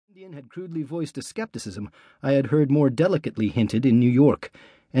Indian had crudely voiced a skepticism I had heard more delicately hinted in New York,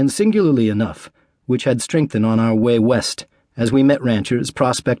 and singularly enough, which had strengthened on our way west, as we met ranchers,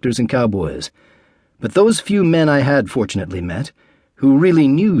 prospectors, and cowboys. But those few men I had fortunately met, who really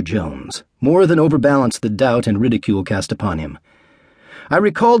knew Jones, more than overbalanced the doubt and ridicule cast upon him. I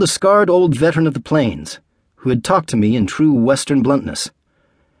recalled a scarred old veteran of the plains, who had talked to me in true Western bluntness.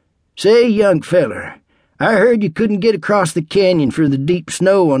 "Say, young feller, I heard you couldn't get across the canyon for the deep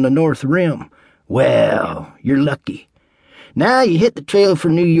snow on the north rim. Well, you're lucky. Now you hit the trail for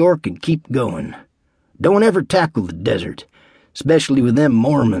New York and keep going. Don't ever tackle the desert, especially with them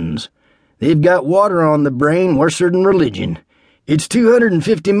Mormons. They've got water on the brain worser than religion. It's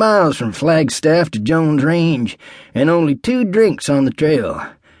 250 miles from Flagstaff to Jones Range, and only 2 drinks on the trail.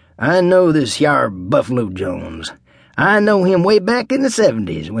 I know this hyar Buffalo Jones. I know him way back in the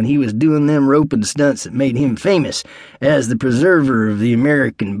 70s when he was doing them roping stunts that made him famous as the preserver of the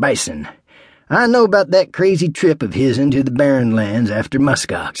American bison. I know about that crazy trip of his into the barren lands after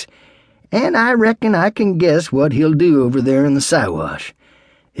muskox, and I reckon I can guess what he'll do over there in the Siwash.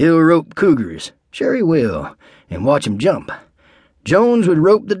 He'll rope cougars, sure he will, and watch 'em jump. Jones would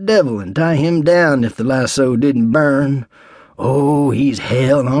rope the devil and tie him down if the lasso didn't burn. Oh, he's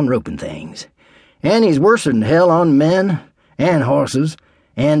hell on roping things. And he's worser than hell on men, and horses,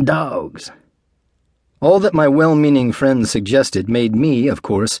 and dogs. All that my well-meaning friends suggested made me, of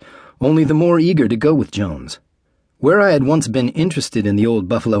course, only the more eager to go with Jones. Where I had once been interested in the old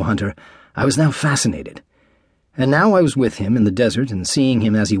buffalo hunter, I was now fascinated. And now I was with him in the desert and seeing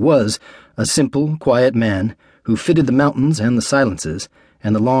him as he was, a simple, quiet man who fitted the mountains and the silences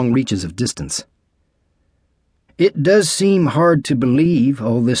and the long reaches of distance. "It does seem hard to believe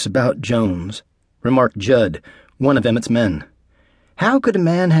all this about Jones," remarked Judd, one of Emmett's men. "How could a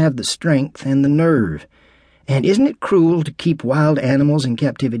man have the strength and the nerve? And isn't it cruel to keep wild animals in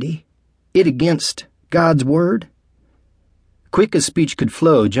captivity? It against God's word?" Quick as speech could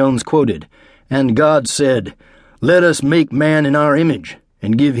flow, Jones quoted, "And God said, 'Let us make man in our image,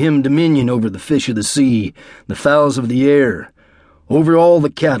 and give him dominion over the fish of the sea, the fowls of the air, over all the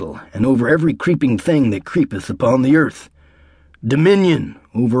cattle, and over every creeping thing that creepeth upon the earth. Dominion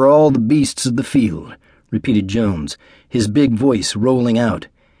over all the beasts of the field,'" repeated Jones, his big voice rolling out.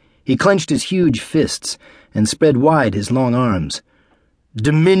 He clenched his huge fists and spread wide his long arms.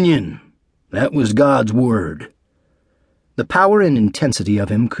 "Dominion, that was God's word." The power and intensity of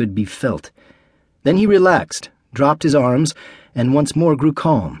him could be felt. Then he relaxed, dropped his arms, and once more grew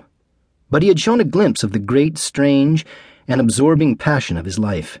calm. But he had shown a glimpse of the great, strange, and absorbing passion of his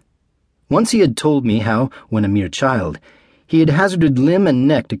life. Once he had told me how, when a mere child, he had hazarded limb and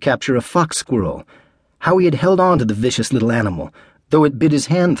neck to capture a fox squirrel, how he had held on to the vicious little animal, though it bit his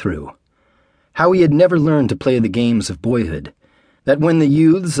hand through, how he had never learned to play the games of boyhood, that when the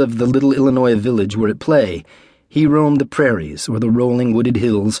youths of the little Illinois village were at play, he roamed the prairies or the rolling wooded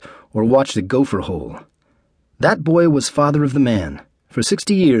hills or watched a gopher hole. That boy was father of the man. For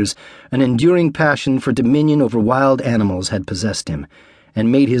 60 years, an enduring passion for dominion over wild animals had possessed him, and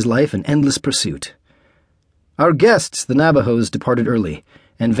made his life an endless pursuit. Our guests, the Navajos, departed early,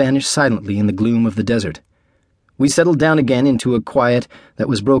 and vanished silently in the gloom of the desert. We settled down again into a quiet that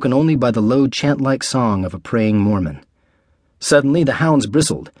was broken only by the low chant-like song of a praying Mormon. Suddenly the hounds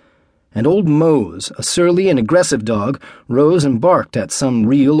bristled, and old Mose, a surly and aggressive dog, rose and barked at some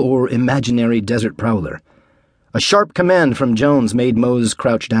real or imaginary desert prowler. A sharp command from Jones made Mose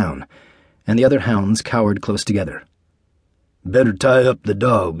crouch down, and the other hounds cowered close together. "Better tie up the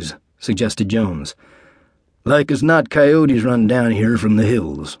dogs," suggested Jones. "Like as not coyotes run down here from the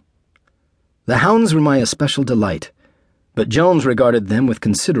hills." The hounds were my especial delight, but Jones regarded them with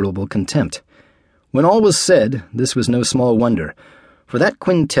considerable contempt. When all was said, this was no small wonder, for that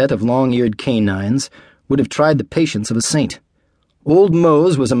quintet of long-eared canines would have tried the patience of a saint. Old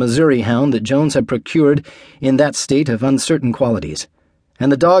Mose was a Missouri hound that Jones had procured in that state of uncertain qualities,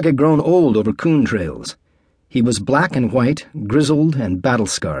 and the dog had grown old over coon trails. He was black and white, grizzled and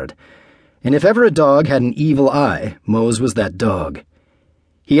battle-scarred, and if ever a dog had an evil eye, Mose was that dog.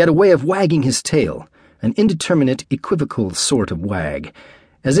 He had a way of wagging his tail, an indeterminate, equivocal sort of wag,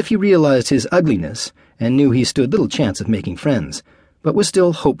 as if he realized his ugliness and knew he stood little chance of making friends, but was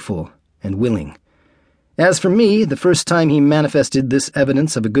still hopeful and willing. As for me, the first time he manifested this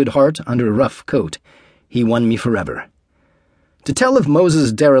evidence of a good heart under a rough coat, he won me forever. To tell of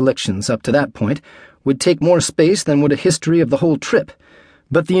Moses' derelictions up to that point would take more space than would a history of the whole trip,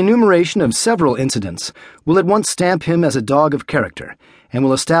 but the enumeration of several incidents will at once stamp him as a dog of character, and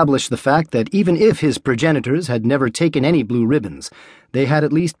will establish the fact that even if his progenitors had never taken any blue ribbons, they had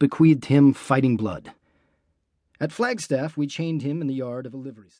at least bequeathed him fighting blood. At Flagstaff, we chained him in the yard of a livery stable.